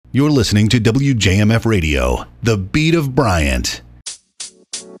You're listening to WJMF Radio, the beat of Bryant.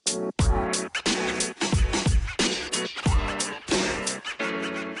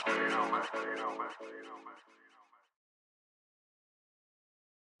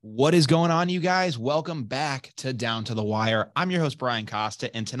 What is going on, you guys? Welcome back to Down to the Wire. I'm your host, Brian Kostiw,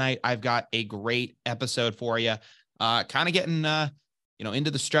 and tonight I've got a great episode for you. Kind of getting,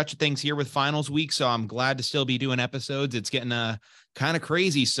 into the stretch of things here with finals week, so I'm glad to still be doing episodes. It's getting kind of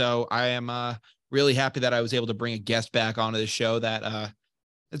crazy, so I am really happy that I was able to bring a guest back onto the show that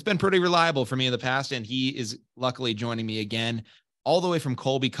it's been pretty reliable for me in the past, and he is luckily joining me again all the way from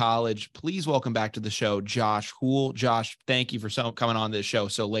Colby College. Please welcome back to the show, Josh Houle. Josh, thank you for coming on this show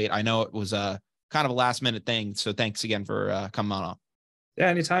so late. I know it was a kind of a last minute thing, so thanks again for coming on. Yeah,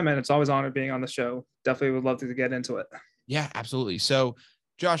 anytime, man. It's always an honor being on the show. Definitely would love to get into it. Yeah, absolutely. So,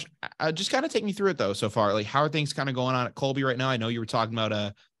 Josh, just kind of take me through it though so far. Like, how are things kind of going on at Colby right now? I know you were talking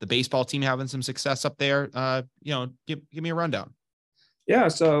about the baseball team having some success up there. Give me a rundown. Yeah,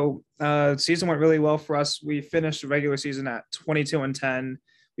 so season went really well for us. We finished the regular season at 22-10.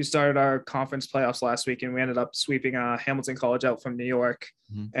 We started our conference playoffs last week, and we ended up sweeping Hamilton College out from New York.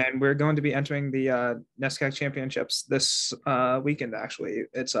 Mm-hmm. And we're going to be entering the NESCAC championships this weekend, actually.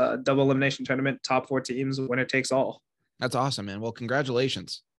 It's a double elimination tournament, top 4 teams, winner takes all. That's awesome, man. Well,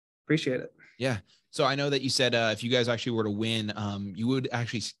 congratulations. Appreciate it. Yeah. So I know that you said if you guys actually were to win, you would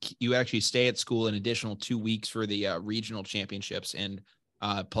actually stay at school an additional 2 weeks for the regional championships, and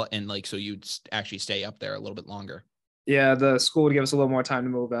so you'd actually stay up there a little bit longer. Yeah, the school would give us a little more time to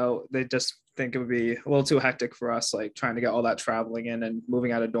move out. They just think it would be a little too hectic for us, like trying to get all that traveling in and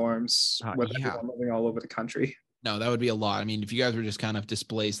moving out of dorms with everyone moving all over the country. No, that would be a lot. I mean, if you guys were just kind of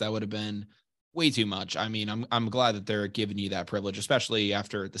displaced, that would have been way too much. I mean, I'm glad that they're giving you that privilege, especially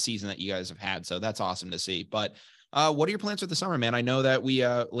after the season that you guys have had. So that's awesome to see. But what are your plans for the summer, man? I know that we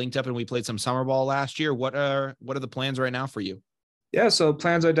linked up and we played some summer ball last year. What are the plans right now for you? Yeah, so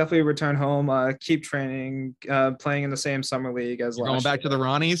plans are definitely return home, keep training, playing in the same summer league as last year. Going back to the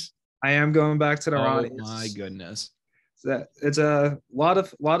Ronnies? I am going back to the Ronnies. Oh my goodness. It's a lot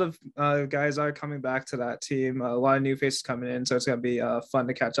of guys are coming back to that team. A lot of new faces coming in, so it's gonna be fun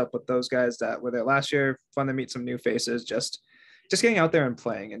to catch up with those guys that were there last year. Fun to meet some new faces. Just getting out there and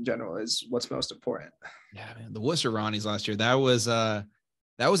playing in general is what's most important. Yeah, man. The Worcester Ronnies last year, that was a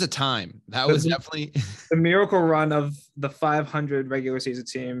time. That was definitely the miracle run of the 500 regular season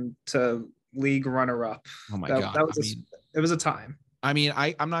team to league runner-up. Oh my God. It was a time. I mean,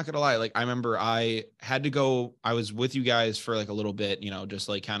 I'm not going to lie. Like, I remember I had to go, I was with you guys for like a little bit, just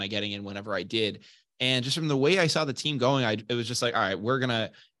like kind of getting in whenever I did. And just from the way I saw the team going, it was just like, all right, we're going to,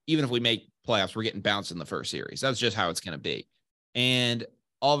 even if we make playoffs, we're getting bounced in the first series. That's just how it's going to be. And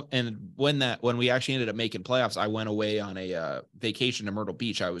when we actually ended up making playoffs, I went away on a vacation to Myrtle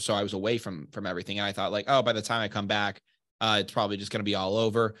Beach. I was away from everything. And I thought like, oh, by the time I come back, it's probably just going to be all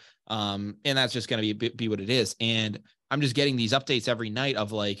over. And that's just going to be what it is. And I'm just getting these updates every night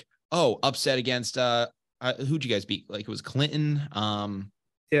of like, oh, upset against, who'd you guys beat? Like it was Clinton.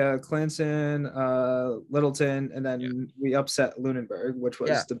 Yeah, Clinton, Littleton. And then we upset Lunenburg, which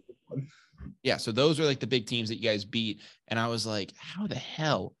was the big one. Yeah, so those are like the big teams that you guys beat. And I was like, how the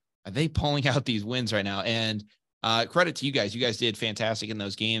hell are they pulling out these wins right now? And credit to you guys. You guys did fantastic in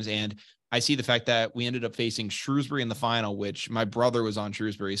those games. And I see the fact that we ended up facing Shrewsbury in the final, which my brother was on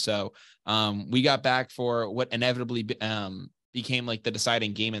Shrewsbury. So we got back for what inevitably became like the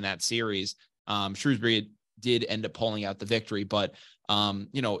deciding game in that series. Shrewsbury did end up pulling out the victory, but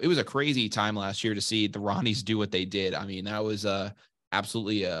it was a crazy time last year to see the Ronnies do what they did. I mean, that was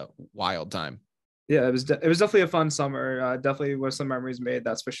absolutely a wild time. Yeah, it was definitely a fun summer. Definitely was some memories made,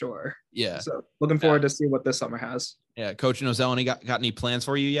 that's for sure. Yeah. So looking forward to see what this summer has. Yeah, Coach Nozelny got any plans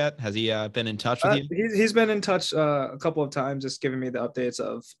for you yet? Has he been in touch with you? He's been in touch a couple of times, just giving me the updates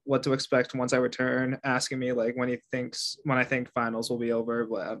of what to expect once I return, asking me like when I think finals will be over.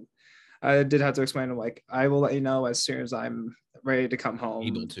 But I did have to explain to him like I will let you know as soon as I'm ready to come home.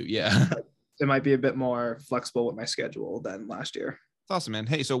 Able to, yeah. It might be a bit more flexible with my schedule than last year. Awesome, man.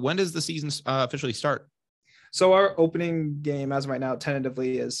 Hey, so when does the season officially start? So our opening game as of right now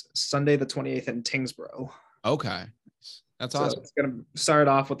tentatively is Sunday the 28th in Tingsboro. Okay. That's awesome. So it's going to start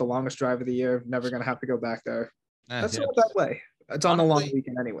off with the longest drive of the year. Never going to have to go back there. That's not that way. It's on the long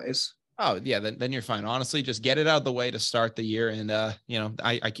weekend anyways. Oh yeah. Then you're fine. Honestly, just get it out of the way to start the year. And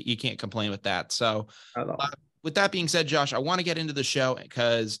you can't complain with that. So with that being said, Josh, I want to get into the show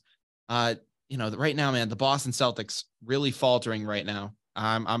because, right now, man, the Boston Celtics really faltering right now.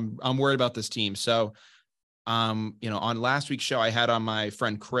 I'm worried about this team. So, on last week's show, I had on my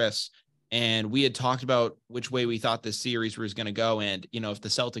friend Chris, And we had talked about which way we thought this series was going to go. And, if the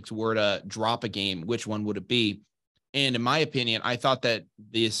Celtics were to drop a game, which one would it be? And in my opinion, I thought that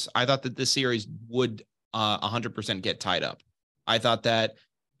this series would 100% get tied up. I thought that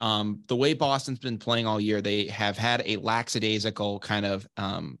the way Boston's been playing all year, they have had a lackadaisical kind of,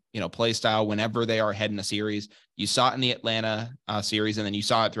 play style whenever they are ahead in a series. You saw it in the Atlanta series, and then you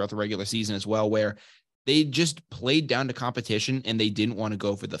saw it throughout the regular season as well, where they just played down to competition and they didn't want to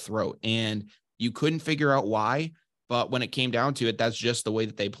go for the throat. And you couldn't figure out why, but when it came down to it, that's just the way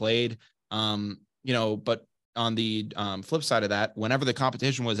that they played. But on the flip side of that, whenever the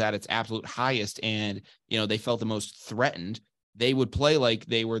competition was at its absolute highest and, they felt the most threatened, they would play like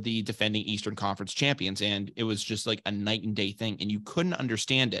they were the defending Eastern Conference champions. And it was just like a night and day thing, and you couldn't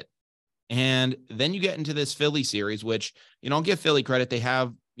understand it. And then you get into this Philly series, which, I'll give Philly credit. They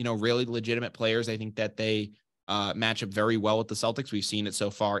have, really legitimate players. I think that they match up very well with the Celtics. We've seen it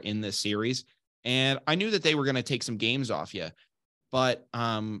so far in this series. And I knew that they were going to take some games off you. But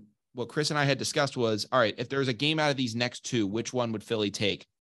what Chris and I had discussed was, all right, if there's a game out of these next two, which one would Philly take?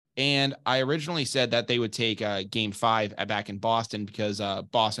 And I originally said that they would take game 5 back in Boston, because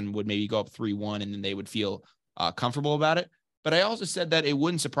Boston would maybe go up 3-1 and then they would feel comfortable about it. But I also said that it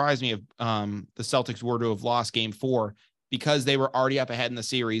wouldn't surprise me if the Celtics were to have lost game 4, because they were already up ahead in the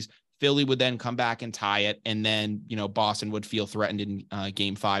series. Philly would then come back and tie it. And then, Boston would feel threatened in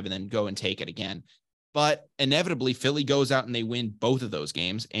game 5 and then go and take it again. But inevitably, Philly goes out and they win both of those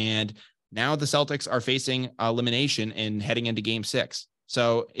games. And now the Celtics are facing elimination and heading into game 6.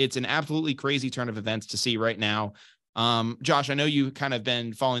 So it's an absolutely crazy turn of events to see right now. Josh, I know you kind of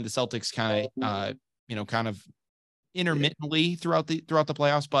been following the Celtics kind of intermittently throughout the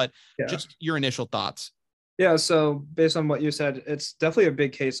playoffs, but just your initial thoughts. Yeah. So based on what you said, it's definitely a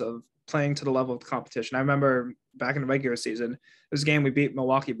big case of playing to the level of the competition. I remember back in the regular season, this game we beat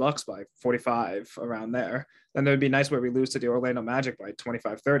Milwaukee Bucks by 45, around there. Then there'd be nights where we lose to the Orlando Magic by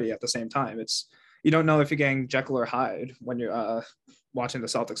 25-30 at the same time. You don't know if you're getting Jekyll or Hyde when you're watching the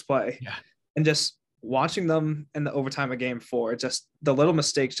Celtics play. Yeah. And just watching them in the overtime of game 4, just the little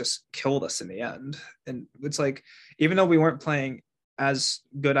mistakes just killed us in the end. And it's like, even though we weren't playing as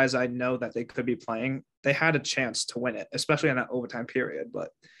good as I know that they could be playing, they had a chance to win it, especially in that overtime period. But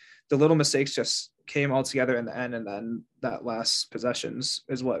the little mistakes just came all together in the end. And then that last possessions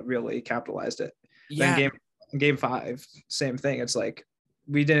is what really capitalized it. Yeah. Then game 5, same thing. It's like,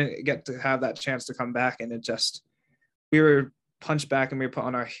 we didn't get to have that chance to come back. And we were punched back and we were put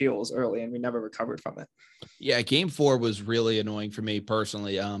on our heels early and we never recovered from it. Yeah. Game 4 was really annoying for me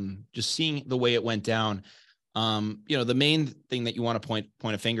personally. Just seeing the way it went down. The main thing that you want to point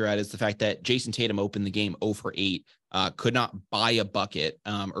a finger at is the fact that Jason Tatum opened the game 0 for 8, could not buy a bucket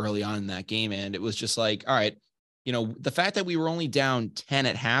early on in that game. And it was just like, all right, the fact that we were only down 10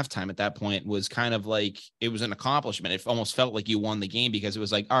 at halftime at that point was kind of like, it was an accomplishment. It almost felt like you won the game, because it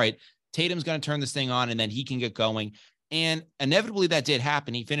was like, all right, Tatum's going to turn this thing on and then he can get going. And inevitably that did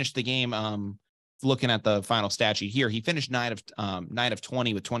happen. He finished the game. Looking at the final stat sheet here, he finished 9 of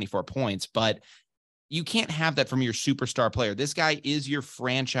 20 with 24 points, but you can't have that from your superstar player. This guy is your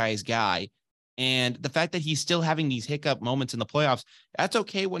franchise guy. And the fact that he's still having these hiccup moments in the playoffs, that's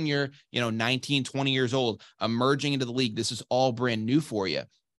okay when you're, 19, 20 years old, emerging into the league. This is all brand new for you.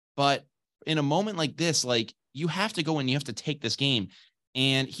 But in a moment like this, like, you have to go and you have to take this game.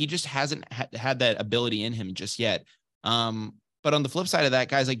 And he just hasn't had that ability in him just yet. But on the flip side of that,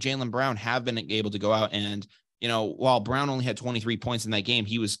 guys like Jaylen Brown have been able to go out and, while Brown only had 23 points in that game,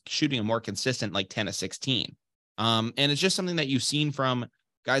 he was shooting a more consistent, like 10 of 16. And it's just something that you've seen from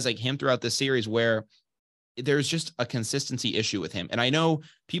guys like him throughout this series, where there's just a consistency issue with him. And I know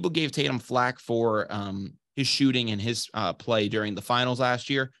people gave Tatum flack for his shooting and his play during the finals last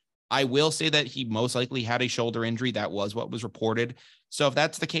year. I will say that he most likely had a shoulder injury. That was what was reported. So if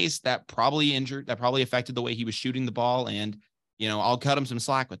that's the case, that probably affected the way he was shooting the ball. And, I'll cut him some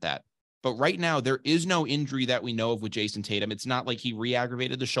slack with that. But right now, there is no injury that we know of with Jason Tatum. It's not like he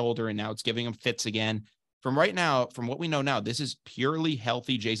re-aggravated the shoulder and now it's giving him fits again. From what we know now, this is purely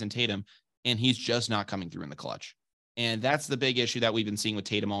healthy Jason Tatum, and he's just not coming through in the clutch. And that's the big issue that we've been seeing with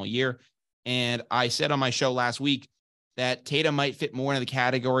Tatum all year. And I said on my show last week that Tatum might fit more in the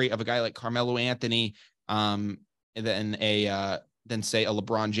category of a guy like Carmelo Anthony than say a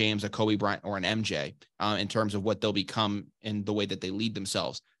LeBron James, a Kobe Bryant, or an MJ in terms of what they'll become in the way that they lead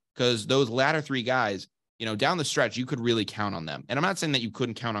themselves. Because those latter 3 guys, down the stretch, you could really count on them. And I'm not saying that you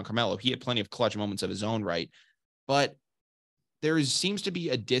couldn't count on Carmelo. He had plenty of clutch moments of his own right. But there seems to be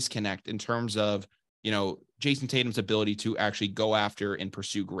a disconnect in terms of, Jason Tatum's ability to actually go after and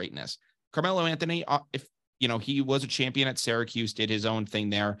pursue greatness. Carmelo Anthony, if he was a champion at Syracuse, did his own thing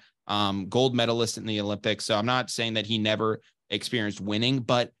there, gold medalist in the Olympics. So I'm not saying that he never experienced winning,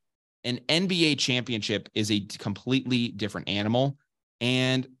 but an NBA championship is a completely different animal.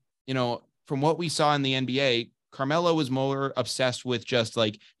 And, from what we saw in the NBA, Carmelo was more obsessed with just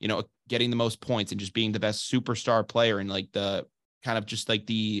getting the most points and just being the best superstar player and the kind of just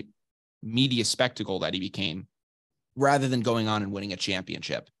the media spectacle that he became, rather than going on and winning a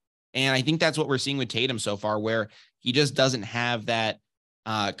championship. And I think that's what we're seeing with Tatum so far, where he just doesn't have that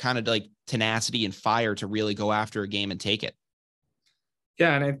kind of tenacity and fire to really go after a game and take it.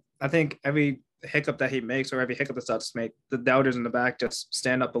 Yeah, and I think every hiccup that he makes, or every hiccup the Celtics make, the doubters in the back just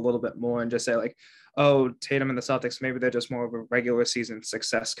stand up a little bit more and just say oh, Tatum and the Celtics, maybe they're just more of a regular season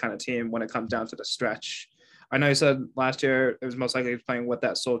success kind of team when it comes down to the stretch. I know you said last year it was most likely playing with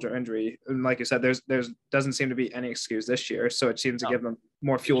that shoulder injury, and like you said, there's doesn't seem to be any excuse this year, so it seems to give them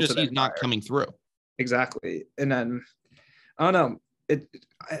more fuel to their he's not fire. Coming through. Exactly, and then I don't know. It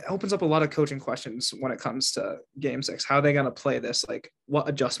opens up a lot of coaching questions when it comes to Game 6. How are they going to play this? What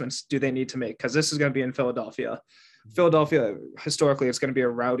adjustments do they need to make? Because this is going to be in Philadelphia. Philadelphia, historically, it's going to be a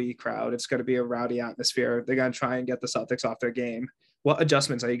rowdy crowd. It's going to be a rowdy atmosphere. They're going to try and get the Celtics off their game. What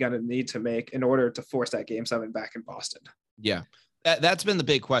adjustments are you going to need to make in order to force that Game 7 back in Boston? Yeah, that's been the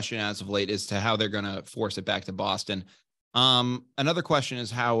big question as of late, as to how they're going to force it back to Boston. Another question is,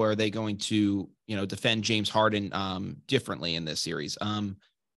 how are they going to, defend James Harden differently in this series?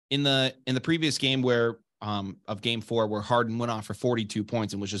 In the previous game of Game 4, where Harden went off for 42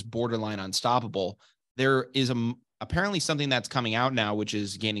 points and was just borderline unstoppable, there is apparently something that's coming out now, which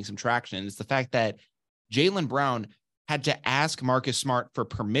is gaining some traction. It's the fact that Jaylen Brown had to ask Marcus Smart for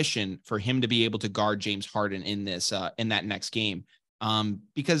permission for him to be able to guard James Harden in that next game.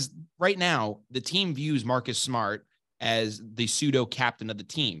 Because right now the team views Marcus Smart as the pseudo captain of the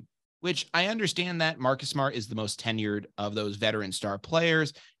team, which I understand that Marcus Smart is the most tenured of those veteran star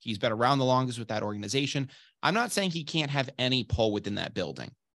players. He's been around the longest with that organization. I'm not saying he can't have any pull within that building,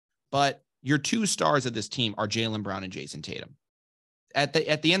 but your two stars of this team are Jaylen Brown and Jason Tatum. At the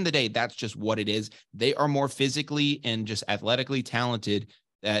end of the day, that's just what it is. They are more physically and just athletically talented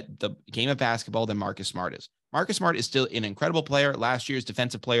at the game of basketball than Marcus Smart is. Marcus Smart is still an incredible player. Last year's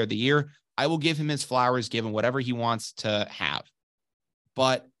Defensive Player of the Year. I will give him his flowers, give him whatever he wants to have.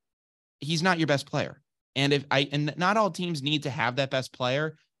 But he's not your best player. And not all teams need to have that best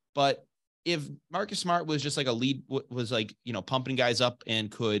player, but if Marcus Smart was just a lead, was pumping guys up and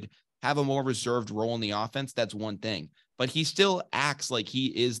could have a more reserved role in the offense, that's one thing. But he still acts like he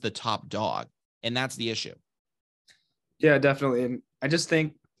is the top dog, and that's the issue. Yeah, definitely. And I just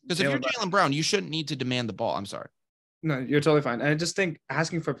think, because if you're Jaylen Brown, you shouldn't need to demand the ball. I'm sorry. No, you're totally fine. And I just think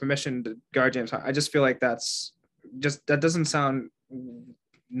asking for permission to guard James Harden, I just feel like that doesn't sound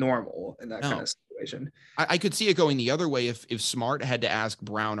normal in that kind of situation. I could see it going the other way. If Smart had to ask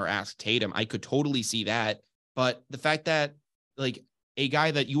Brown or ask Tatum, I could totally see that. But the fact that a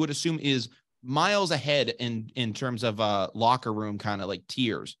guy that you would assume is miles ahead in terms of locker room kind of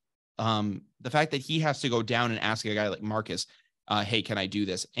tiers, the fact that he has to go down and ask a guy like Marcus, hey, can I do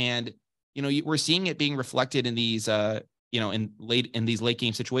this? And we're seeing it being reflected in these, in these late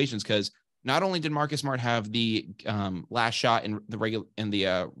game situations, because not only did Marcus Smart have the last shot in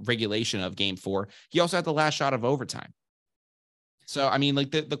the regulation of Game 4, he also had the last shot of overtime. So I mean,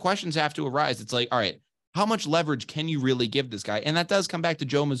 the questions have to arise. It's all right, how much leverage can you really give this guy? And that does come back to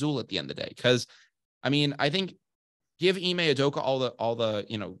Joe Mazzulla at the end of the day, because I mean, I think give Ime Udoka all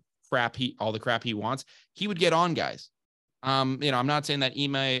the crap he wants, he would get on guys. I'm not saying that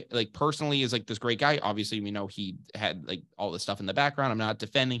Ime personally is this great guy. Obviously, we know he had all this stuff in the background. I'm not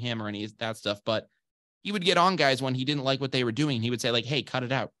defending him or any of that stuff, but he would get on guys when he didn't like what they were doing. He would say hey, cut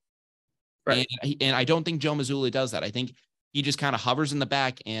it out. Right. And I don't think Joe Mazzulla does that. I think he just kind of hovers in the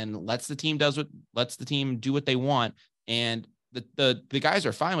back and lets the team do what they want. And the guys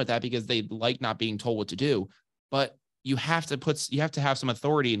are fine with that because they like not being told what to do, but you have to have some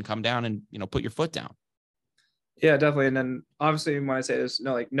authority and come down and, put your foot down. Yeah, definitely. And then obviously when I say this,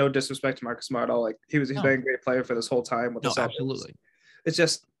 no disrespect to Marcus Smart at all. He's been a great player for this whole time with the Celtics. Absolutely. It's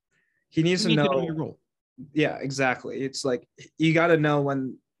just he needs to know your role. Yeah, exactly. It's you got to know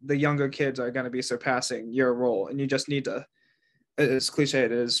when the younger kids are going to be surpassing your role, and you just need to, as cliche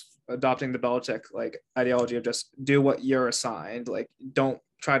it is, adopting the Belichick ideology of just do what you're assigned. Don't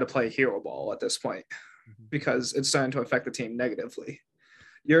try to play hero ball at this point, because it's starting to affect the team negatively.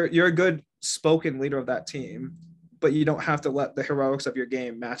 You're a good spoken leader of that team, but you don't have to let the heroics of your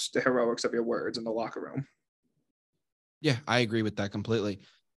game match the heroics of your words in the locker room. Yeah, I agree with that completely.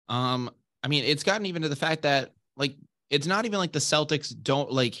 I mean, it's gotten even to the fact that it's not even like the Celtics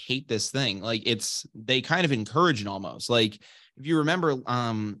don't like hate this thing. Like they kind of encourage it almost. Like if you remember,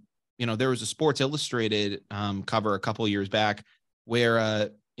 there was a Sports Illustrated cover a couple of years back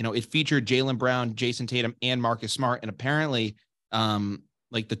where, it featured Jaylen Brown, Jason Tatum, and Marcus Smart. And apparently,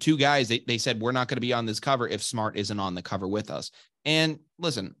 like the two guys, they said, we're not going to be on this cover if Smart isn't on the cover with us. And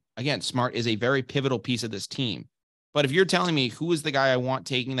listen, again, Smart is a very pivotal piece of this team. But if you're telling me who is the guy I want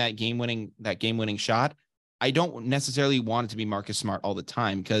taking that game-winning shot, I don't necessarily want it to be Marcus Smart all the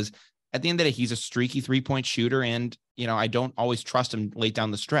time, because at the end of the day, he's a streaky 3-point shooter. And, I don't always trust him late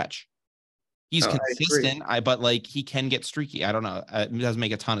down the stretch. He's consistent, but like he can get streaky. I don't know. It doesn't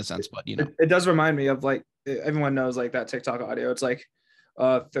make a ton of sense, but it does remind me of like everyone knows like that TikTok audio. It's like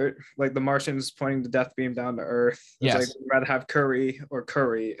like the Martians pointing the death beam down to Earth. It's yes. Like I'd rather have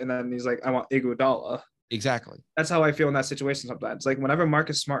Curry, and then he's like, I want Iguodala. Exactly. That's how I feel in that situation sometimes. Like whenever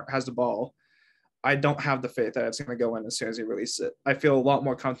Marcus Smart has the ball, I don't have the faith that it's going to go in as soon as he releases it. I feel a lot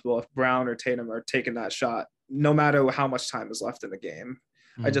more comfortable if Brown or Tatum are taking that shot, no matter how much time is left in the game.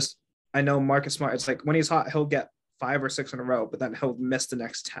 Mm-hmm. I know Marcus Smart, it's like when he's hot, he'll get 5 or 6 in a row, but then he'll miss the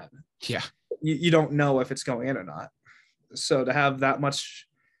next 10. Yeah. You don't know if it's going in or not. So to have that much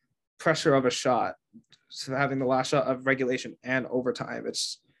pressure of a shot, so having the last shot of regulation and overtime,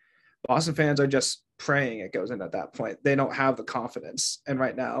 Boston fans are just praying it goes in at that point. They don't have the confidence. And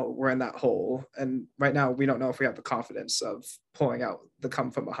right now we're in that hole. And right now we don't know if we have the confidence of pulling out the come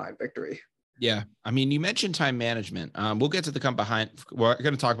from behind victory. Yeah. I mean, you mentioned time management. We'll get to the come behind. We're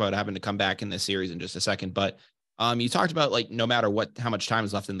going to talk about having to come back in this series in just a second, but you talked about like, no matter how much time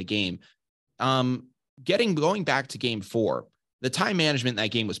is left in the game, going back to game 4, the time management in that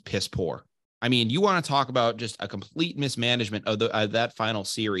game was piss poor. I mean, you want to talk about just a complete mismanagement of that final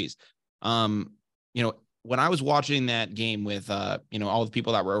series. When I was watching that game with, all the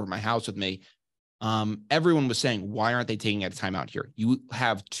people that were over my house with me, everyone was saying, why aren't they taking a timeout here? You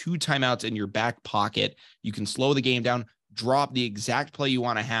have 2 timeouts in your back pocket. You can slow the game down, drop the exact play you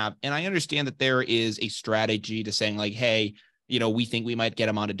want to have. And I understand that there is a strategy to saying like, hey, we think we might get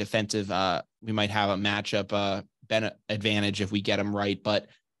them on a defensive, we might have a matchup advantage if we get them right. But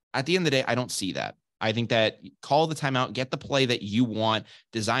at the end of the day, I don't see that. I think that call the timeout, get the play that you want,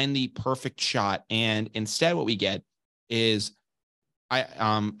 design the perfect shot. And instead what we get is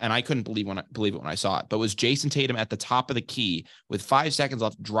I couldn't believe it when I saw it, but it was Jason Tatum at the top of the key with 5 seconds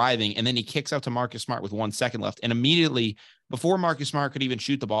left driving. And then he kicks out to Marcus Smart with 1 second left. And immediately before Marcus Smart could even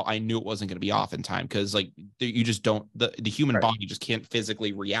shoot the ball, I knew it wasn't going to be off in time. Cause like you just don't, the human body just can't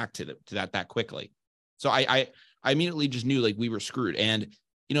physically react to that quickly. So I immediately just knew like we were screwed. And,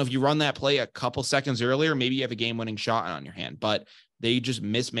 if you run that play a couple seconds earlier, maybe you have a game-winning shot on your hand, but they just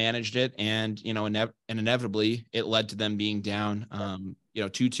mismanaged it. And, and inevitably it led to them being down,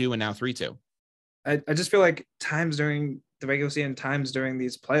 2-2 and now 3-2. I just feel like times during the regular season, times during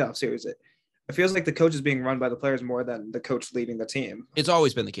these playoff series, it feels like the coach is being run by the players more than the coach leading the team. It's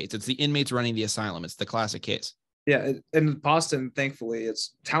always been the case. It's the inmates running the asylum. It's the classic case. Yeah. And Boston, thankfully,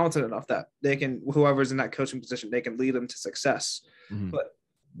 it's talented enough that they can, whoever's in that coaching position, they can lead them to success. Mm-hmm. But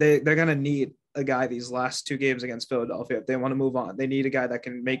they're going to need a guy these last 2 games against Philadelphia. If they want to move on, they need a guy that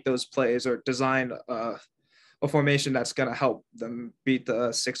can make those plays or design a formation that's going to help them beat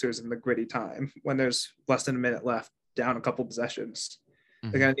the Sixers in the gritty time when there's less than a minute left, down a couple possessions.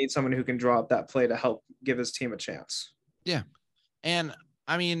 Mm-hmm. They're going to need someone who can draw up that play to help give his team a chance. Yeah. And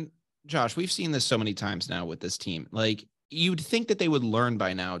I mean, Josh, we've seen this so many times now with this team. Like you'd think that they would learn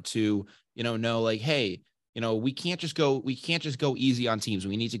by now to, know like, hey, we can't just go easy on teams.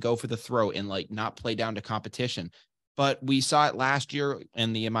 We need to go for the throat and like not play down to competition. But we saw it last year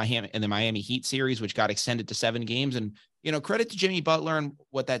in the Miami Heat series, which got extended to 7 games. And, credit to Jimmy Butler and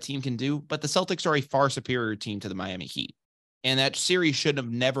what that team can do. But the Celtics are a far superior team to the Miami Heat. And that series should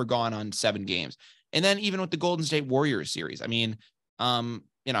have never gone on 7 games. And then even with the Golden State Warriors series, I mean,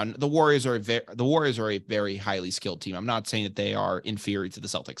 the Warriors are a very highly skilled team. I'm not saying that they are inferior to the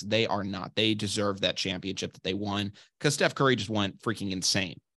Celtics. They are not. They deserve that championship that they won because Steph Curry just went freaking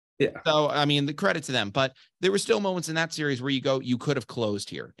insane. Yeah. So, I mean, the credit to them, but there were still moments in that series where you could have closed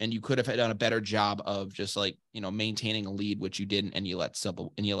here and you could have done a better job of just like, maintaining a lead, which you didn't, and you let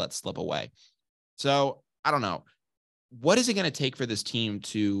slip away. So I don't know. What is it going to take for this team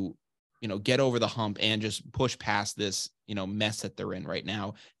to, get over the hump and just push past this, mess that they're in right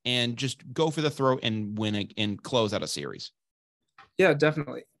now and just go for the throat and win and close out a series? Yeah,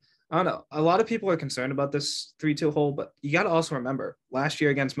 definitely. I don't know. A lot of people are concerned about this 3-2 hole, but you got to also remember last year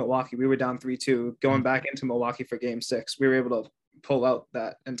against Milwaukee, we were down 3-2 going back into Milwaukee for game 6. We were able to pull out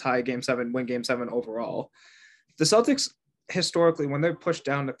that and tie game 7, win game 7 overall. The Celtics historically, when they're pushed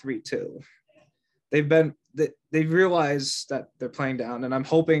down to 3-2, they've realized that they're playing down, and I'm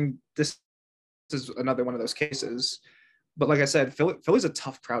hoping this is another one of those cases. But like I said, Philly's a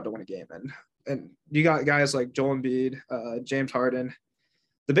tough crowd to win a game in. And you got guys like Joel Embiid, James Harden.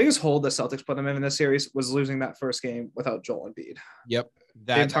 The biggest hole the Celtics put them in this series was losing that first game without Joel Embiid. Yep.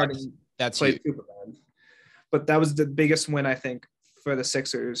 James Harden that's played huge. super bad. But that was the biggest win, I think, for the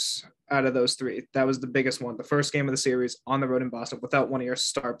Sixers out of those three. That was the biggest one. The first game of the series on the road in Boston without one of your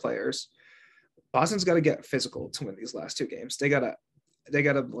star players. Boston's got to get physical to win these last two games. They gotta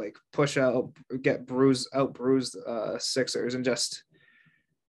like push out, get bruised Sixers, and just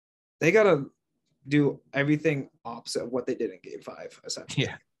they gotta do everything opposite of what they did in Game 5, essentially.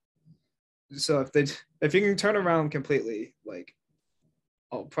 Yeah. So if you can turn around completely, like,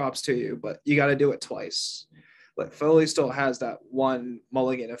 oh, props to you, but you got to do it twice. Like, Philly still has that one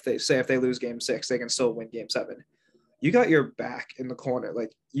mulligan. If they lose Game 6, they can still win Game 7. You got your back in the corner.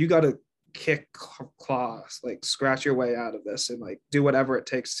 Like, you got to kick claws, like scratch your way out of this and like do whatever it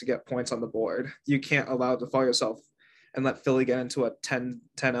takes to get points on the board. You can't allow to fall yourself and let Philly get into a 10-0,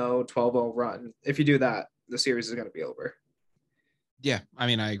 12-0 run. If you do that, the series is going to be over. Yeah, I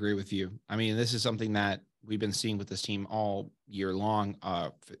mean, I agree with you. I mean, this is something that we've been seeing with this team all year long,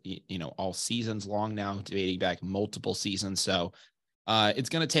 all seasons long now, dating back multiple seasons. So it's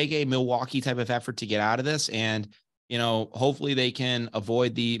going to take a Milwaukee type of effort to get out of this. And, hopefully they can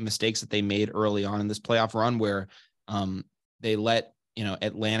avoid the mistakes that they made early on in this playoff run where they let,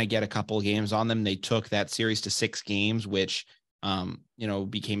 Atlanta get a couple of games on them. They took that series to 6 games, which,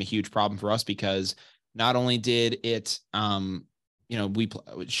 became a huge problem for us because not only did it, we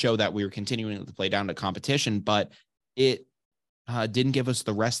show that we were continuing to play down to competition, but it didn't give us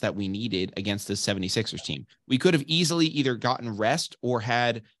the rest that we needed against the 76ers team. We could have easily either gotten rest or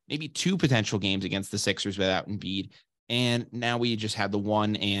had maybe 2 potential games against the Sixers without Embiid. And now we just had the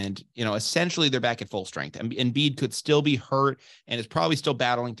one, and, essentially they're back at full strength. And Embiid could still be hurt and is probably still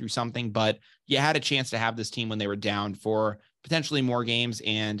battling through something, but you had a chance to have this team when they were down for potentially more games,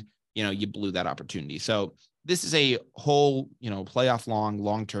 and, you blew that opportunity. So this is a whole, playoff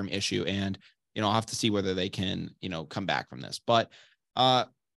long-term issue. And, I'll have to see whether they can, come back from this. But,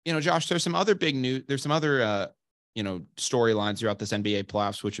 Josh, there's some other big news. There's some other, storylines throughout this NBA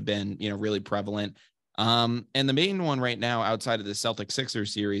playoffs, which have been, really prevalent. And the main one right now outside of the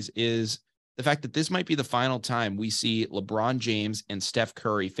Celtics-Sixers series is the fact that this might be the final time we see LeBron James and Steph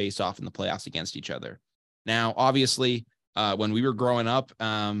Curry face off in the playoffs against each other. Now, obviously, when we were growing up,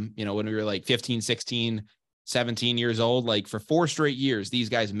 when we were like 15, 16, 17 years old, like for 4 straight years, these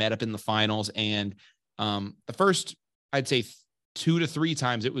guys met up in the finals. And the first, I'd say 2 to 3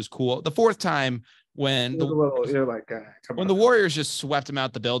 times it was cool. The 4th time when the Warriors just swept them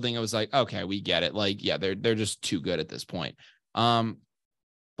out the building, it was like, okay, we get it. Like, yeah, they're just too good at this point.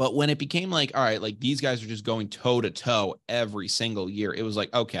 But when it became like, all right, like these guys are just going toe to toe every single year, it was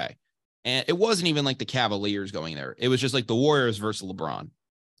like, okay. And it wasn't even like the Cavaliers going there. It was just like the Warriors versus LeBron.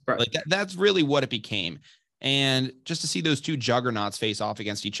 Right. Like that's really what it became. And just to see those 2 juggernauts face off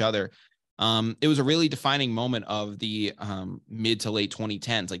against each other, it was a really defining moment of the mid to late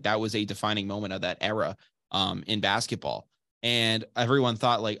 2010s. Like that was a defining moment of that era in basketball. And everyone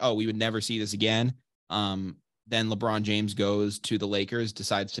thought like, oh, we would never see this again. Then LeBron James goes to the Lakers,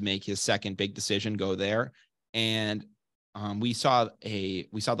 decides to make his second big decision, go there. And we saw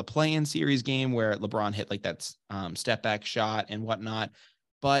the play-in series game where LeBron hit like that step back shot and whatnot.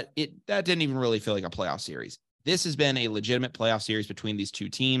 But that didn't even really feel like a playoff series. This has been a legitimate playoff series between these 2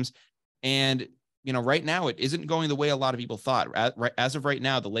 teams. And, right now it isn't going the way a lot of people thought. As of right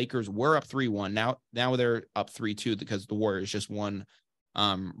now, the Lakers were up 3-1. Now they're up 3-2 because the Warriors just won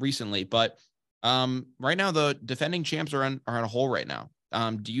recently. But right now the defending champs are on a hole right now.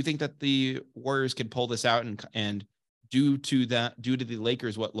 Do you think that the Warriors could pull this out and do to the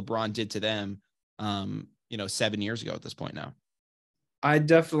Lakers what LeBron did to them, 7 years ago at this point now? I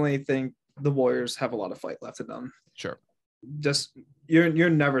definitely think the Warriors have a lot of fight left in them. Sure. Just you're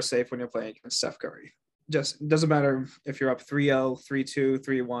never safe when you're playing against Steph Curry. Just doesn't matter if you're up 3-0, 3-2,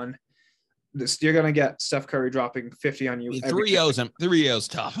 3-1. You're gonna get Steph Curry dropping 50 on you. 3-0's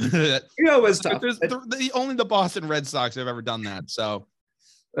tough. 3-0 is tough. Only the Boston Red Sox have ever done that. So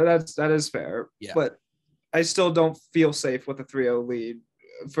that is fair. Yeah. But I still don't feel safe with a 3-0 lead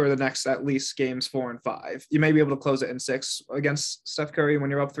for the next at least games 4 and 5. You may be able to close it in 6 against Steph Curry when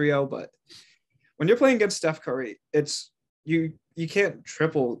you're up 3-0, but when you're playing against Steph Curry, it's you can't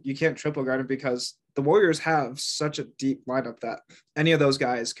triple guard him because the Warriors have such a deep lineup that any of those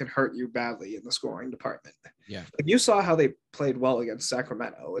guys can hurt you badly in the scoring department. Yeah. Like you saw how they played well against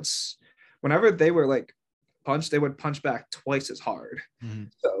Sacramento. It's whenever they were like punched, they would punch back twice as hard. Mm-hmm.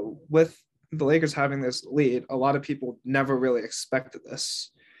 So with the Lakers having this lead, a lot of people never really expected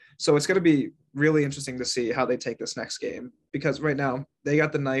this. So it's going to be really interesting to see how they take this next game, because right now they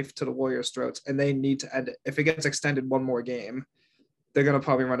got the knife to the Warriors' throats and they need to end it. If it gets extended one more game, they're going to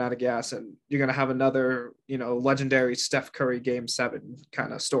probably run out of gas, and you're going to have another, legendary Steph Curry Game 7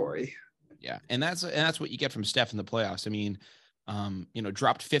 kind of story. Yeah. And that's what you get from Steph in the playoffs. I mean,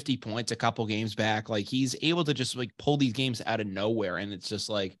 dropped 50 points a couple games back. Like, he's able to just like pull these games out of nowhere. And it's just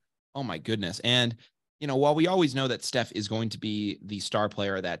like, oh my goodness. And, while we always know that Steph is going to be the star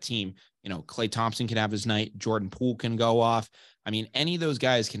player of that team, Klay Thompson can have his night. Jordan Poole can go off. I mean, any of those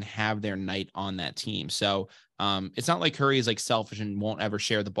guys can have their night on that team. So it's not like Curry is like selfish and won't ever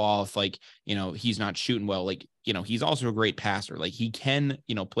share the ball if like, he's not shooting well. Like, he's also a great passer. Like, he can,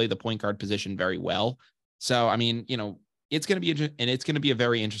 play the point guard position very well. So, I mean, it's going to be a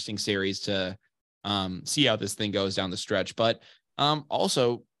very interesting series to see how this thing goes down the stretch. But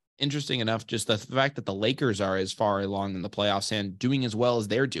also, interesting enough, just the fact that the Lakers are as far along in the playoffs and doing as well as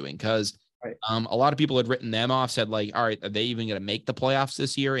they're doing, because right. A lot of people had written them off, said like, all right, are they even going to make the playoffs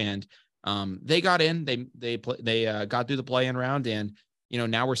this year? And they got in, they got through the play-in round, and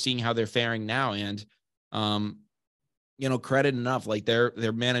now we're seeing how they're faring now, and credit enough, like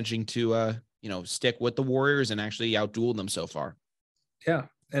they're managing to stick with the Warriors and actually outduel them so far. Yeah,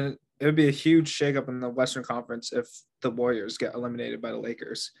 and it would be a huge shakeup in the Western Conference if the Warriors get eliminated by the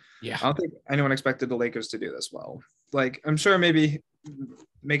Lakers. Yeah. I don't think anyone expected the Lakers to do this well. Like, I'm sure maybe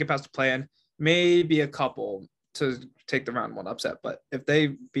make it past the play-in, maybe a couple to take the round one upset. But if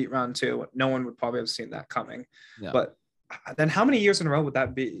they beat round two, no one would probably have seen that coming. Yeah. But then how many years in a row would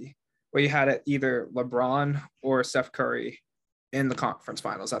that be where you had it either LeBron or Steph Curry in the conference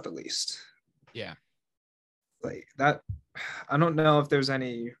finals at the least? Yeah. Like that, I don't know if there's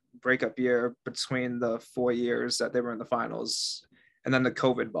any breakup year between the 4 years that they were in the finals and then the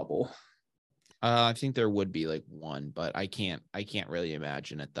COVID bubble. I think there would be like one, but I can't really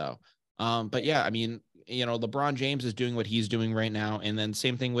imagine it though. But yeah, I mean, LeBron James is doing what he's doing right now. And then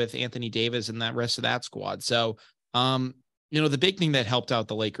same thing with Anthony Davis and that rest of that squad. So, the big thing that helped out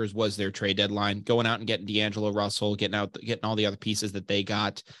the Lakers was their trade deadline, going out and getting D'Angelo Russell, getting all the other pieces that they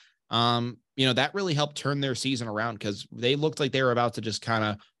got. That really helped turn their season around, because they looked like they were about to just kind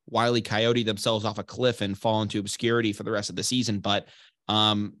of Wile E. Coyote themselves off a cliff and fall into obscurity for the rest of the season. But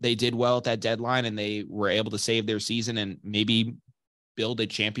they did well at that deadline, and they were able to save their season and maybe build a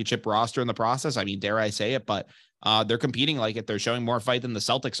championship roster in the process. I mean, dare I say it, but they're competing like it. They're showing more fight than the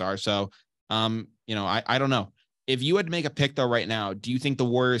Celtics are. So, I don't know. If you had to make a pick though right now, do you think the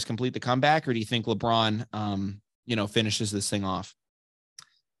Warriors complete the comeback, or do you think LeBron, finishes this thing off?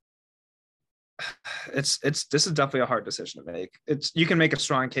 This is definitely a hard decision to make. You can make a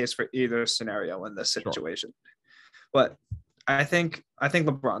strong case for either scenario in this situation, sure. But I think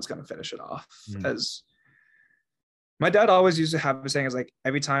LeBron's going to finish it off. As my dad always used to have a saying, is like,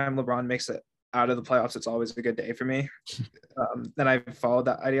 every time LeBron makes it out of the playoffs, it's always a good day for me. And I followed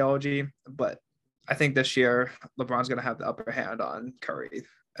that ideology, but I think this year LeBron's going to have the upper hand on Curry,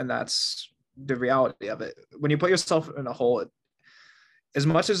 and that's the reality of it. When you put yourself in a hole, as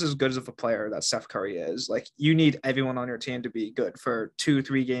much as good as of a player that Steph Curry is, like, you need everyone on your team to be good for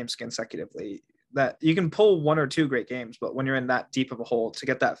 2-3 games consecutively. That you can pull 1 or 2 great games, but when you're in that deep of a hole, to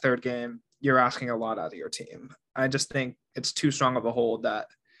get that third game, you're asking a lot out of your team. I just think it's too strong of a hold that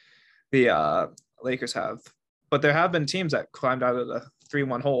the Lakers have. But there have been teams that climbed out of the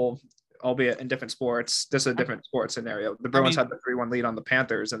 3-1 hole, albeit in different sports. This is a different sports scenario. The Bruins had the 3-1 lead on the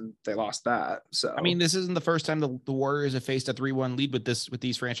Panthers, and they lost that. So I mean, this isn't the first time the Warriors have faced a 3-1 lead with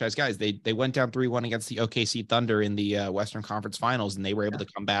these franchise guys. They went down 3-1 against the OKC Thunder in the Western Conference Finals, and they were able to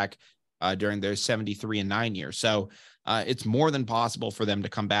come back during their 73-9 year. So it's more than possible for them to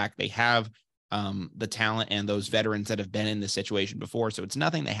come back. They have the talent and those veterans that have been in this situation before. So it's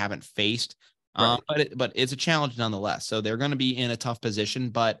nothing they haven't faced, right. but it's a challenge nonetheless. So they're going to be in a tough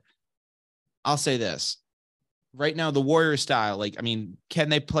position, but I'll say this right now, the Warriors style, like, I mean, can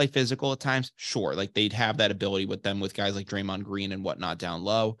they play physical at times? Sure. Like, they'd have that ability with them, with guys like Draymond Green and whatnot down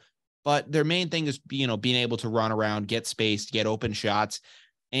low, but their main thing is, being able to run around, get space, get open shots.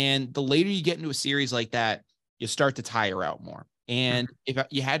 And the later you get into a series like that, you start to tire out more. And if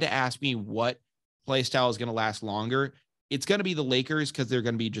you had to ask me what play style is going to last longer, it's going to be the Lakers, because they're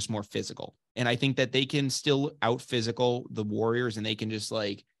going to be just more physical. And I think that they can still out physical the Warriors, and they can just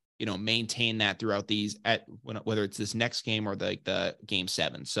maintain that throughout whether it's this next game or the game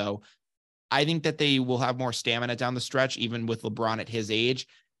 7. So I think that they will have more stamina down the stretch, even with LeBron at his age.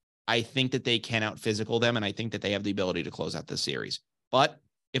 I think that they can out physical them, and I think that they have the ability to close out this series. But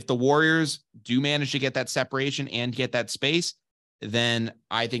if the Warriors do manage to get that separation and get that space, then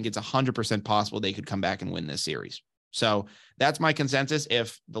I think it's 100% possible they could come back and win this series. So that's my consensus.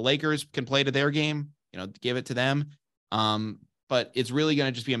 If the Lakers can play to their game, give it to them. But it's really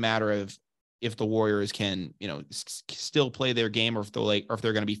going to just be a matter of if the Warriors can, still play their game, or if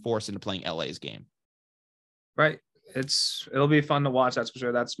they're going to be forced into playing LA's game. Right. It'll be fun to watch. That's for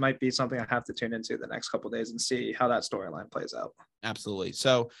sure. That's might be something I have to tune into the next couple of days and see how that storyline plays out. Absolutely.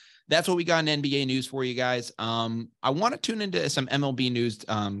 So that's what we got in NBA news for you guys. I want to tune into some MLB news.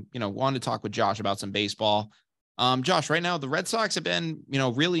 Want to talk with Josh about some baseball. Josh, right now, the Red Sox have been,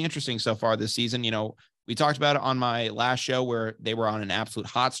 really interesting so far this season. We talked about it on my last show where they were on an absolute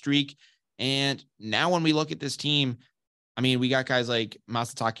hot streak. And now when we look at this team, I mean, we got guys like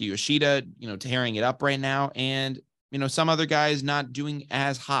Masataka Yoshida, tearing it up right now. And, some other guys not doing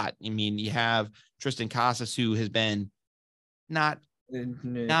as hot. I mean, you have Tristan Casas, who has been not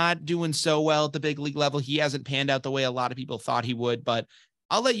doing so well at the big league level. He hasn't panned out the way a lot of people thought he would, but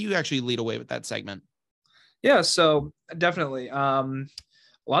I'll let you actually lead away with that segment. Yeah, so definitely. A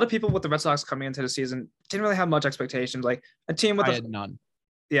lot of people with the Red Sox coming into the season didn't really have much expectations. Like a team with I had none.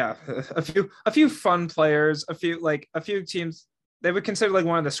 Yeah, a few fun players, a few teams they would consider like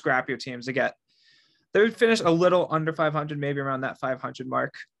one of the scrappier teams to get. They would finish a little under 500, maybe around that 500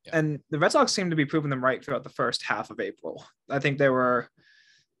 mark. Yeah. And the Red Sox seemed to be proving them right throughout the first half of April. I think they were,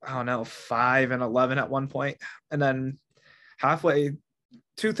 5-11 at one point. And then halfway,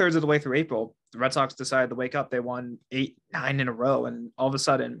 2/3 of the way through April, the Red Sox decided to wake up. They won 8-9 in a row. And all of a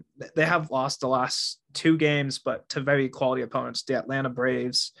sudden they have lost the last 2 games, but to very quality opponents, the Atlanta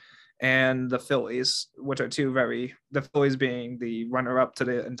Braves and the Phillies, which are the Phillies being the runner up to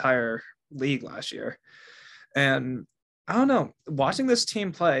the entire league last year. And I don't know, watching this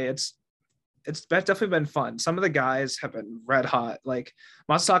team play, it's definitely been fun. Some of the guys have been red hot. Like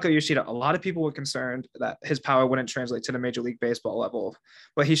Masataka Yoshida, a lot of people were concerned that his power wouldn't translate to the Major League Baseball level,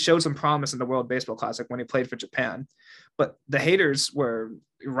 but he showed some promise in the World Baseball Classic when he played for Japan. But the haters were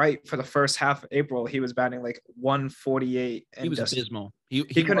right. For the first half of April, he was batting like 148. And he was abysmal. He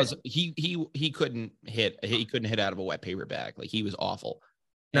couldn't hit out of a wet paper bag. Like he was awful.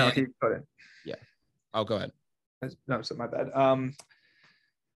 No, he couldn't. Yeah. Oh, go ahead. No, so my bad.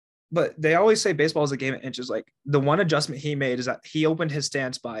 But they always say baseball is a game of inches. Like the one adjustment he made is that he opened his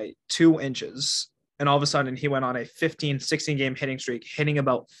stance by 2 inches, and all of a sudden he went on a 15, 16 game hitting streak, hitting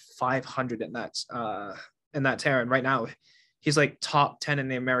about 500 in that tear. And right now he's like top 10 in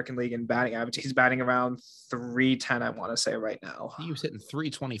the American League in batting average. He's batting around 310, I want to say right now. He was hitting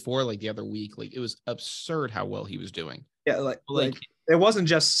 324 like the other week. Like it was absurd how well he was doing. Yeah, like it wasn't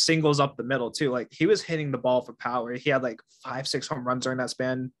just singles up the middle too. Like he was hitting the ball for power. He had like 5-6 home runs during that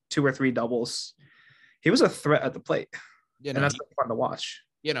span, 2 or 3 doubles. He was a threat at the plate. And that's fun to watch.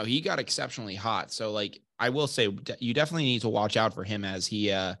 He got exceptionally hot. So like I will say you definitely need to watch out for him as he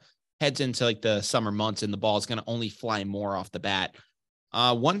heads into like the summer months, and the ball is going to only fly more off the bat.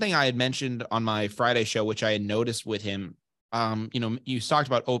 One thing I had mentioned on my Friday show, which I had noticed with him, you talked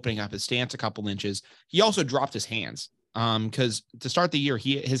about opening up his stance a couple inches. He also dropped his hands. Because to start the year,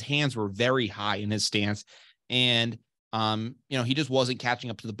 his hands were very high in his stance, and he just wasn't catching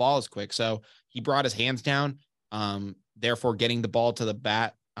up to the ball as quick. So he brought his hands down, therefore getting the ball to the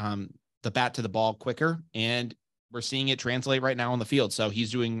bat to the ball quicker, and we're seeing it translate right now on the field. So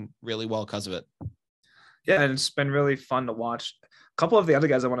he's doing really well because of it. Yeah, and it's been really fun to watch. A couple of the other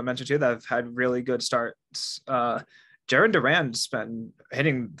guys I want to mention too that have had really good starts. Jaron Duran's been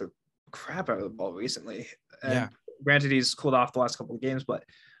hitting the crap out of the ball recently. And yeah. Granted, he's cooled off the last couple of games, but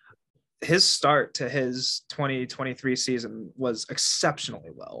his start to his 2023 season was exceptionally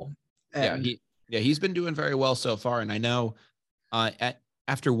well. And he's been doing very well so far. And I know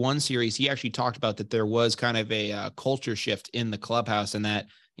after one series, he actually talked about that there was kind of a culture shift in the clubhouse, and that,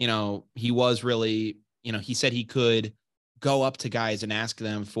 he was really, he said he could go up to guys and ask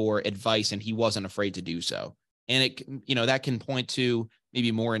them for advice, and he wasn't afraid to do so. And it, that can point to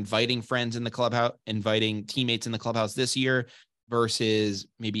maybe more inviting friends in the clubhouse, inviting teammates in the clubhouse this year versus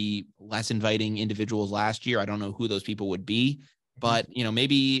maybe less inviting individuals last year. I don't know who those people would be, but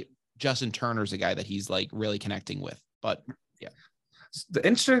maybe Justin Turner's a guy that he's like really connecting with. But yeah. The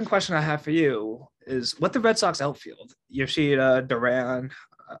interesting question I have for you is what the Red Sox outfield, Yoshida, Duran,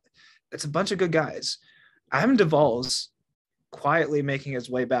 it's a bunch of good guys. Adam Duvall's quietly making his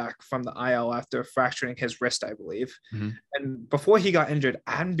way back from the IL after fracturing his wrist, I believe. Mm-hmm. And before he got injured,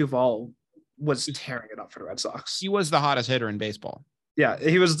 Adam Duvall was tearing it up for the Red Sox. He was the hottest hitter in baseball. Yeah,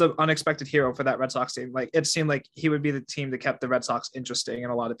 he was the unexpected hero for that Red Sox team. Like it seemed like he would be the team that kept the Red Sox interesting in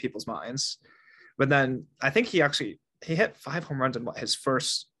a lot of people's minds. But then I think he hit 5 home runs in his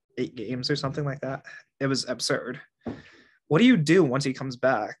first 8 games or something like that. It was absurd. what do you do once he comes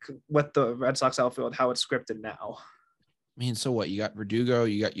back with the Red Sox outfield, how it's scripted now? I mean, so what? You got Verdugo,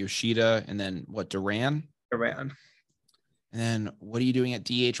 you got Yoshida, and then what, Duran? Duran. And then what are you doing at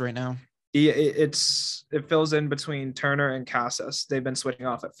DH right now? It fills in between Turner and Casas. They've been switching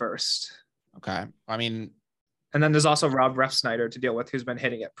off at first. Okay. I mean, and then there's also Rob Refsnyder to deal with, who's been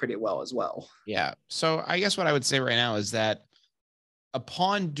hitting it pretty well as well. Yeah. So I guess what I would say right now is that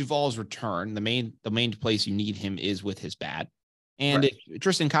upon Duvall's return, the main place you need him is with his bat. And Right. if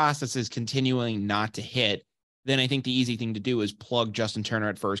Tristan Casas is continuing not to hit, then I think the easy thing to do is plug Justin Turner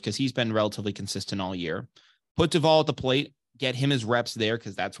at first, because he's been relatively consistent all year. Put Duvall at the plate, get him his reps there,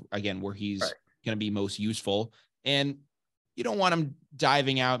 because that's, again, where he's going to be most useful. And you don't want him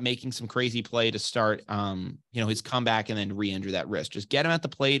diving out, making some crazy play to start, his comeback and then re-injure that wrist. Just get him at the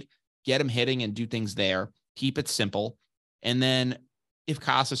plate, get him hitting and do things there. Keep it simple. And then if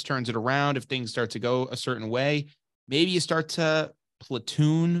Casas turns it around, if things start to go a certain way, maybe you start to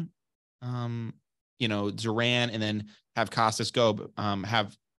platoon, Duran, and then have Casas go,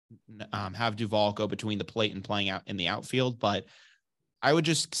 have Duvall go between the plate and playing out in the outfield. But I would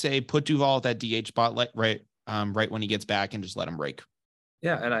just say put Duvall at that DH spot, right when he gets back, and just let him break.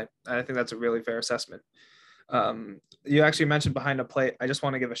 Yeah, and I think that's a really fair assessment. You actually mentioned behind the plate. I just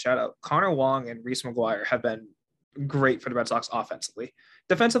want to give a shout out. Connor Wong and Reese McGuire have been great for the Red Sox offensively.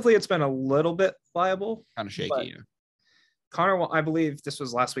 Defensively, it's been a little bit viable. Kind of shaky, yeah. Connor, I believe this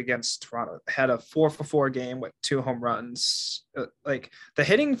was last week against Toronto, had a 4-for-4 game with 2 home runs. Like, the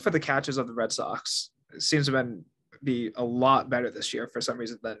hitting for the catches of the Red Sox seems to be a lot better this year for some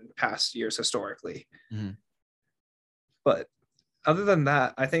reason than past years historically. Mm-hmm. But other than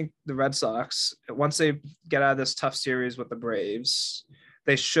that, I think the Red Sox, once they get out of this tough series with the Braves,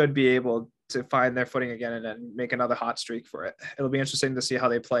 they should be able to find their footing again and then make another hot streak for it. It'll be interesting to see how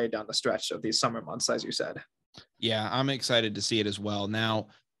they play down the stretch of these summer months, as you said. Yeah, I'm excited to see it as well. Now,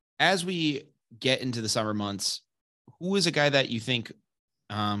 as we get into the summer months, who is a guy that you think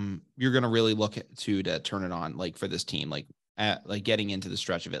you're going to really look to turn it on, like, for this team, like getting into the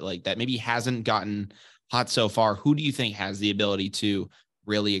stretch of it, like that maybe hasn't gotten hot so far? Who do you think has the ability to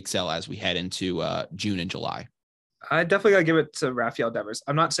really excel as we head into June and July? I definitely got to give it to Rafael Devers.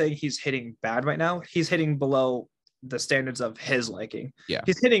 I'm not saying he's hitting bad right now. He's hitting below the standards of his liking. Yeah.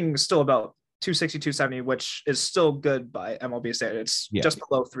 He's hitting still about 260, 270, which is still good by MLB standards, just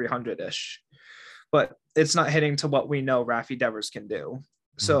below 300-ish. But it's not hitting to what we know Rafi Devers can do.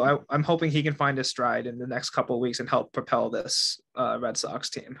 So I'm hoping he can find his stride in the next couple of weeks and help propel this Red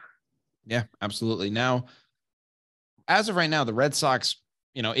Sox team. Yeah, absolutely. Now, as of right now, the Red Sox,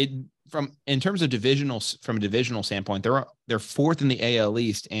 from a divisional standpoint, they're fourth in the AL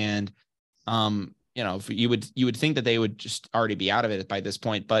East, and you would think that they would just already be out of it by this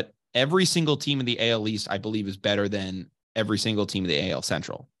point, but every single team in the AL East, I believe, is better than every single team in the AL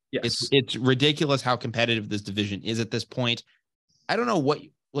Central. Yes. It's ridiculous how competitive this division is at this point. I don't know what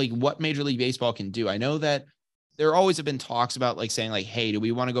Major League Baseball can do. I know that there always have been talks about saying hey, do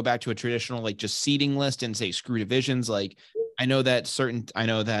we want to go back to a traditional just seeding list and say screw divisions? I know that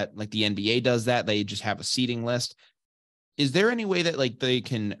the NBA does that. They just have a seeding list. Is there any way that they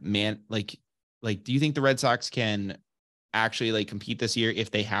can do you think the Red Sox can actually compete this year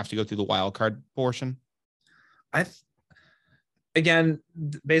if they have to go through the wild card portion? Again,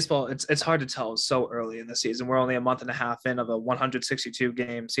 baseball, it's hard to tell so early in the season. We're only a month and a half in of a 162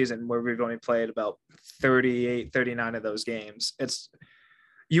 game season where we've only played about 38, 39 of those games.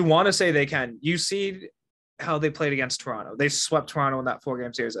 You want to say they can. You see how they played against Toronto. They swept Toronto in that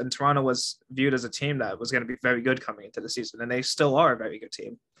 4-game series, and Toronto was viewed as a team that was going to be very good coming into the season, and they still are a very good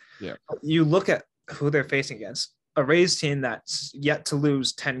team. Yeah. You look at who they're facing against, a Rays team that's yet to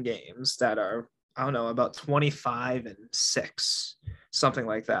lose 10 games that are, I don't know, about 25-6, something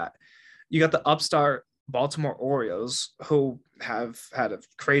like that. You got the upstart Baltimore Orioles, who have had a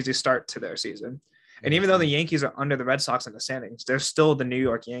crazy start to their season. And even though the Yankees are under the Red Sox in the standings, they're still the New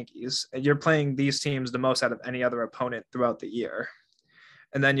York Yankees. And you're playing these teams the most out of any other opponent throughout the year.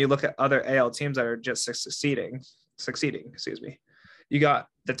 And then you look at other AL teams that are just succeeding. You got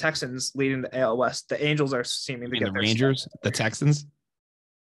the Texans leading the AL West. The Angels are seeming to get the Rangers, the Texans.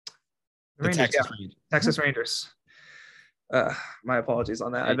 Texas Rangers. My apologies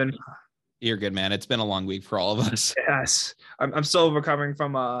on that. You're good, man. It's been a long week for all of us. Yes, I'm still recovering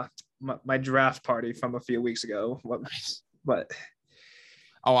from my draft party from a few weeks ago. But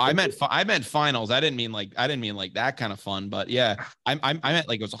I meant finals. I didn't mean that kind of fun. But yeah, I meant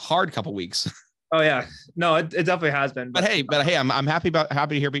it was a hard couple weeks. Oh yeah, no, it definitely has been. But hey, I'm happy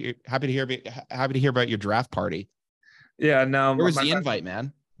to hear about your draft party. Yeah, no. Where was the invite,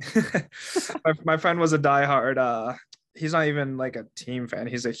 man? my friend was a diehard he's not even like a team fan.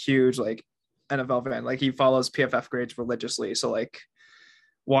 He's a huge like NFL fan. Like he follows PFF grades religiously. So like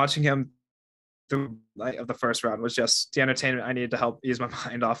watching him through like of the first round was just the entertainment I needed to help ease my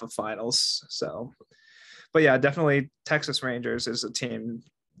mind off of finals. So, but yeah, definitely Texas Rangers is a team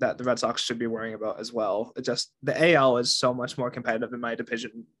that the Red Sox should be worrying about as well. It just the AL is so much more competitive in my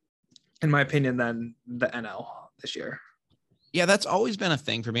division, in my opinion, than the NL this year. Yeah, that's always been a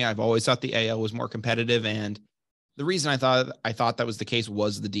thing for me. I've always thought the AL was more competitive, and the reason I thought that was the case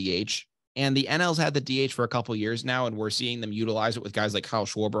was the DH. And the NL's had the DH for a couple of years now, and we're seeing them utilize it with guys like Kyle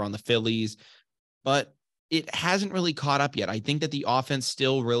Schwarber on the Phillies, but it hasn't really caught up yet. I think that the offense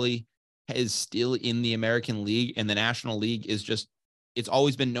still really is still in the American League, and the National League is just, it's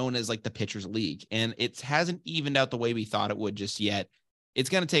always been known as like the pitcher's league, and it hasn't evened out the way we thought it would just yet. It's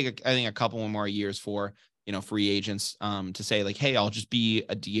going to take, I think, a couple more years for, free agents to say like, hey, I'll just be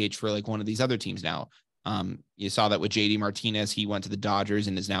a DH for like one of these other teams now. You saw that with JD Martinez. He went to the Dodgers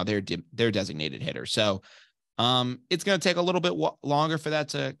and is now their designated hitter. So it's going to take a little bit longer for that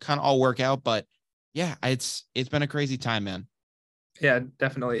to kind of all work out. But yeah, it's been a crazy time, man. Yeah,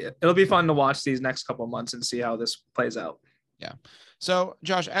 definitely. It'll be fun to watch these next couple of months and see how this plays out. Yeah. So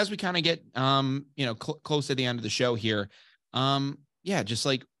Josh, as we kind of get, close to the end of the show here, just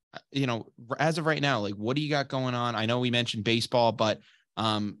like, as of right now, like, what do you got going on? I know we mentioned baseball, but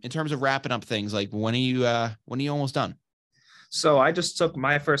in terms of wrapping up things, like when are you almost done? So I just took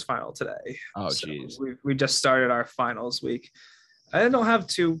my first final today. Oh, geez. So we just started our finals week. I don't have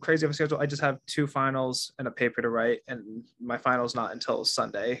too crazy of a schedule. I just have 2 finals and a paper to write, and my final's not until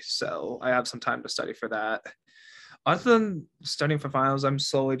Sunday. So I have some time to study for that. Other than studying for finals, I'm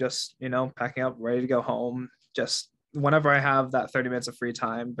slowly just, packing up, ready to go home. Just whenever I have that 30 minutes of free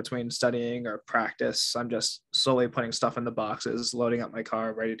time between studying or practice, I'm just slowly putting stuff in the boxes, loading up my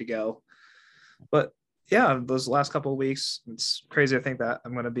car, ready to go. But yeah, those last couple of weeks, it's crazy to think that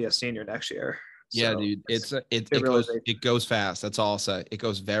I'm going to be a senior next year. Yeah, dude, it goes fast. That's all I'll say. It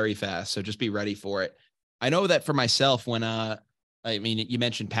goes very fast. So just be ready for it. I know that for myself, when you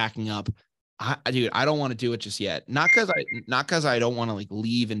mentioned packing up, I don't want to do it just yet. Not because I don't want to like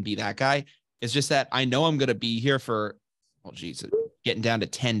leave and be that guy. It's just that I know I'm going to be here for, getting down to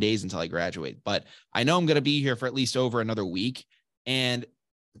 10 days until I graduate, but I know I'm going to be here for at least over another week. And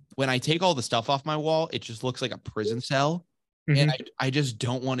when I take all the stuff off my wall, it just looks like a prison cell. Mm-hmm. And I just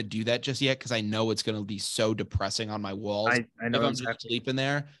don't want to do that just yet, because I know it's going to be so depressing on my walls. I know if I'm just sleeping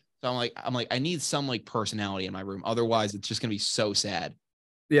there. So I'm like, I need some like personality in my room. Otherwise, it's just going to be so sad.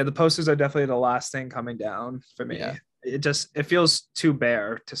 Yeah, the posters are definitely the last thing coming down for me. Yeah. It feels too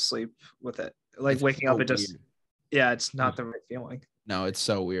bare to sleep with it. Like it's waking up, it just, weird. It's not the right feeling. No, it's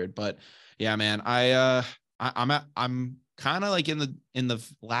so weird. But yeah, man, I'm kind of like in the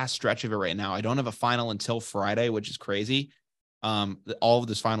last stretch of it right now. I don't have a final until Friday, which is crazy. All of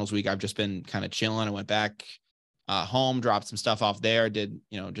this finals week, I've just been kind of chilling. I went back home, dropped some stuff off there, did,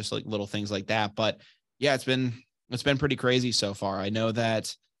 just like little things like that. But yeah, it's been pretty crazy so far. I know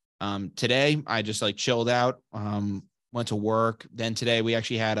that today I just like chilled out, went to work. Then today we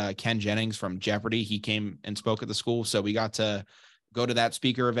actually had Ken Jennings from Jeopardy. He came and spoke at the school. So we got to go to that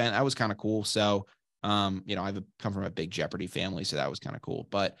speaker event. That was kind of cool. So, I've come from a big Jeopardy family, so that was kind of cool.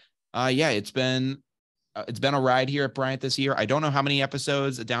 But it's been a ride here at Bryant this year. I don't know how many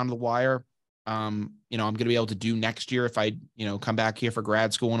episodes Down to the Wire, I'm going to be able to do next year if I, come back here for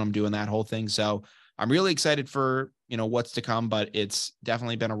grad school and I'm doing that whole thing. So I'm really excited for, what's to come, but it's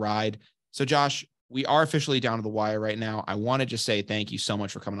definitely been a ride. So Josh, we are officially Down to the Wire right now. I want to just say thank you so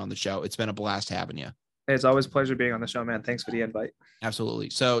much for coming on the show. It's been a blast having you. It's always a pleasure being on the show, man. Thanks for the invite. Absolutely.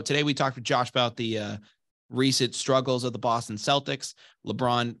 So today we talked with Josh about the recent struggles of the Boston Celtics,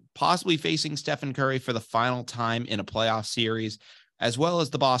 LeBron possibly facing Stephen Curry for the final time in a playoff series, as well as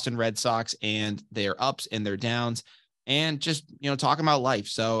the Boston Red Sox and their ups and their downs, and just, talking about life.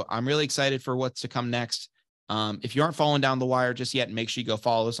 So I'm really excited for what's to come next. If you aren't following Down the Wire just yet, make sure you go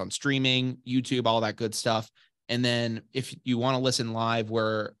follow us on streaming, YouTube, all that good stuff. And then if you want to listen live,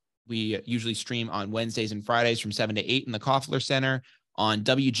 where we usually stream on Wednesdays and Fridays from 7 to 8 in the Koffler Center on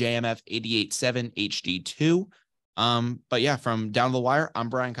WJMF 88.7 HD2. But yeah, from Down the Wire, I'm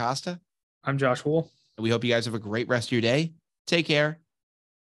Brian Costa. I'm Josh Houle. We hope you guys have a great rest of your day. Take care.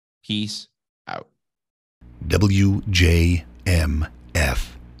 Peace out. WJMF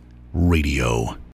Radio.